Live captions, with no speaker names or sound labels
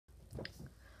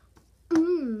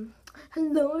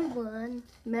Hello everyone.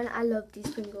 Man, I love these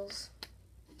Pringles.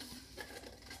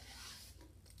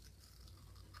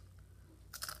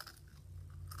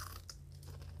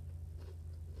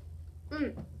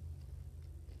 Man,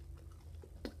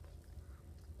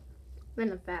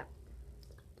 I'm fat.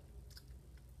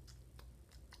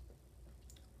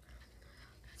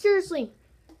 Seriously,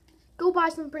 go buy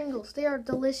some Pringles. They are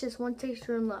delicious. One taste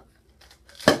you're in love.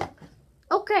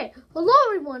 Okay, hello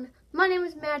everyone. My name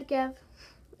is Madgav,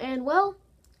 and well,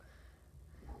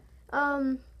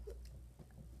 you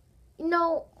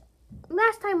know,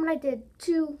 last time when I did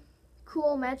 2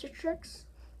 cool magic tricks,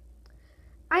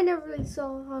 I never really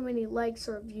saw how many likes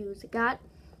or views it got,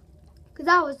 because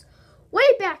that was way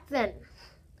back then.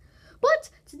 But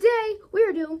today we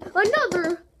are doing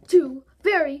another 2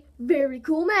 very, very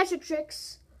cool magic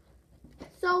tricks.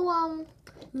 So,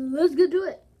 let's get to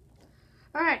it.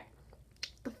 Alright,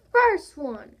 the first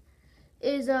one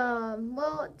is,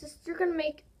 you're gonna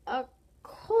make a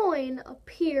coin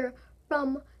appear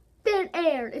from thin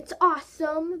air. It's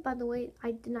awesome. By the way,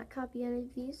 I did not copy any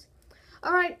of these.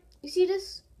 Alright, you see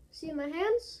this? See my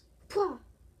hands? Pwah!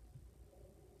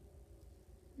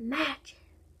 Magic.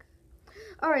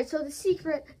 Alright, so the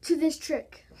secret to this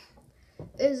trick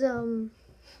is, you're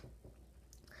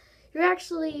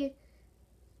actually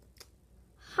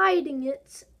hiding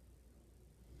it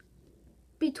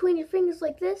between your fingers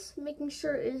like this, making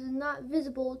sure it is not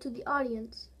visible to the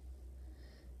audience.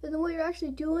 And then what you're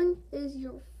actually doing is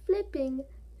you're flipping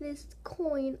this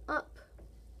coin up.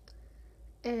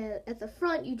 And at the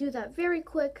front, you do that very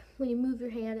quick when you move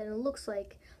your hand, and it looks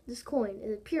like this coin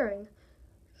is appearing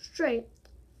straight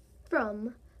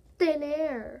from thin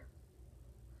air.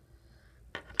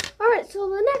 Alright, so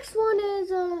the next one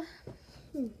is,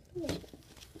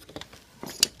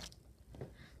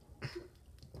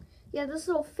 yeah, this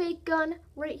little fake gun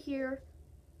right here.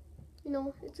 You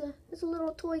know, it's a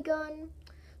little toy gun.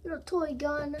 But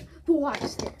watch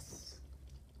this.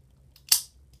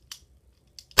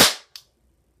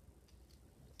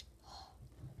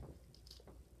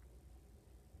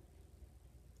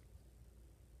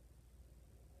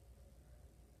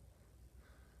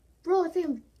 Bro, I think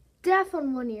I'm deaf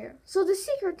on one ear. So the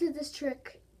secret to this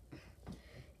trick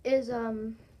is,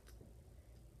 oh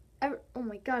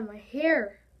my god, my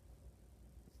hair.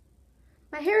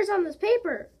 My hair's on this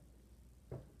paper.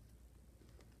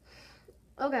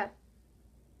 Okay.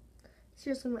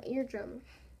 Seriously, my eardrum.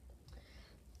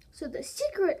 So the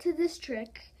secret to this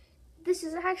trick, this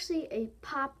is actually a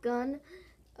pop gun.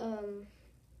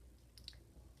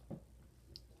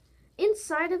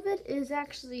 Inside of it is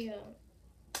actually a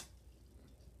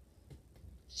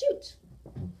shoot.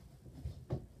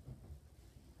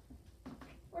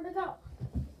 Where'd it go?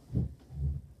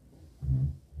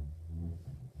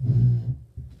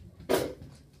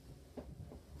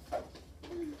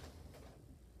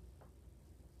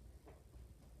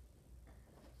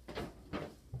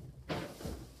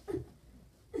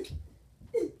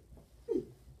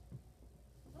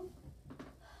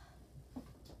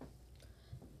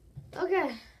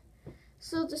 Okay,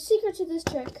 so the secret to this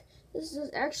trick, this is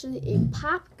actually a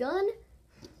pop gun,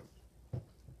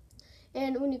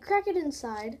 and when you crack it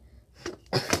inside,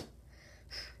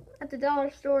 at the dollar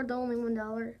store, they're only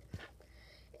 $1,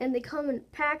 and they come in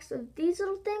packs of these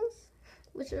little things,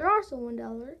 which are also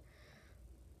 $1.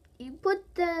 You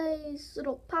put these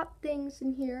little pop things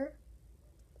in here,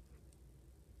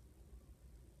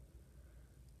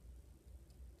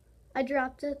 I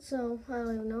dropped it, so I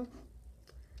don't even know.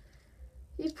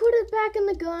 You put it back in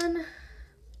the gun,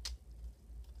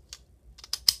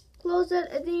 close it,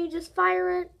 and then you just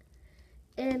fire it,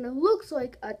 and it looks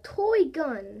like a toy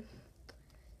gun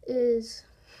is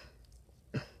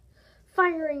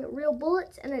firing real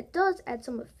bullets, and it does add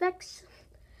some effects.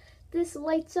 This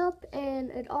lights up,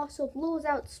 and it also blows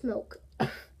out smoke. I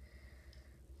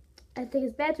think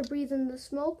it's bad to breathe in the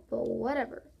smoke, but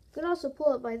whatever. You can also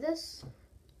pull it by this.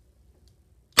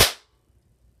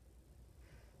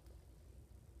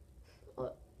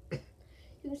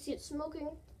 You can see it smoking.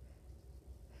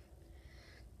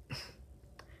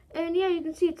 And yeah, you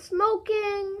can see it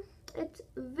smoking. It's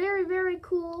very, very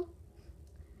cool.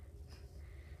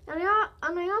 And I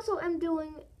also am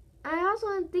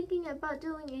thinking about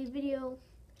doing a video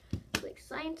like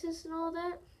scientists and all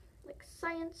that. Like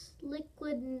science,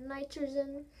 liquid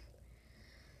nitrogen,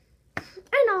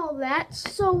 and all that.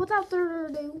 So without further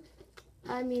ado,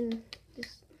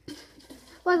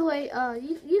 by the way,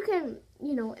 you can,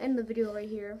 end the video right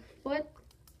here. But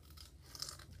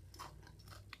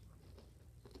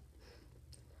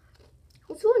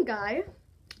this one guy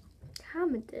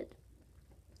commented,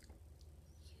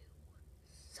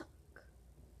 "You suck."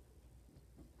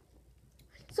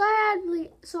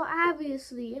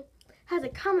 obviously had to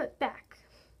comment back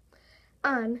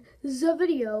on the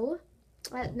video.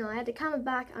 No, I had to comment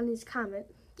back on his comment.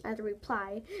 I had to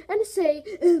reply and say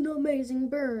an amazing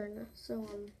burn. So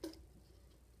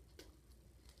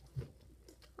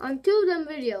on 2 of them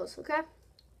videos, okay?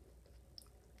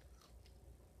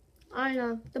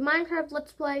 On the Minecraft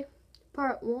Let's Play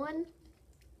Part 1,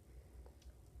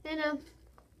 and I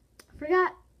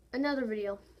forgot another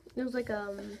video. It was like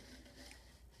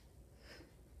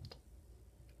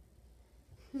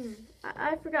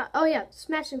I forgot. Oh yeah,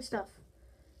 smashing stuff.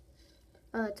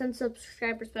 10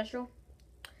 subscriber special.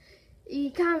 He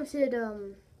commented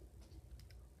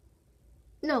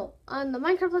no, on the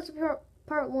Minecraft Let's Play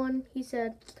Part 1, he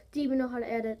said, "Do you even know how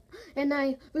to edit?" And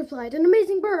I replied, "An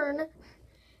amazing burn."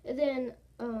 And then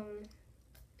on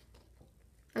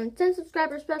 10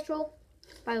 subscriber special.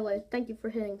 By the way, thank you for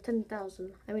hitting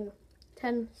 10,000.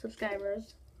 10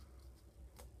 subscribers.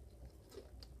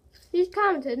 He's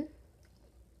commented,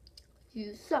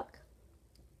 "You suck."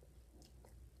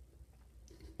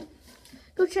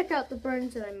 Go check out the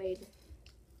burns that I made.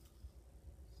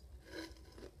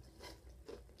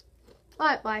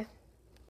 Alright, bye.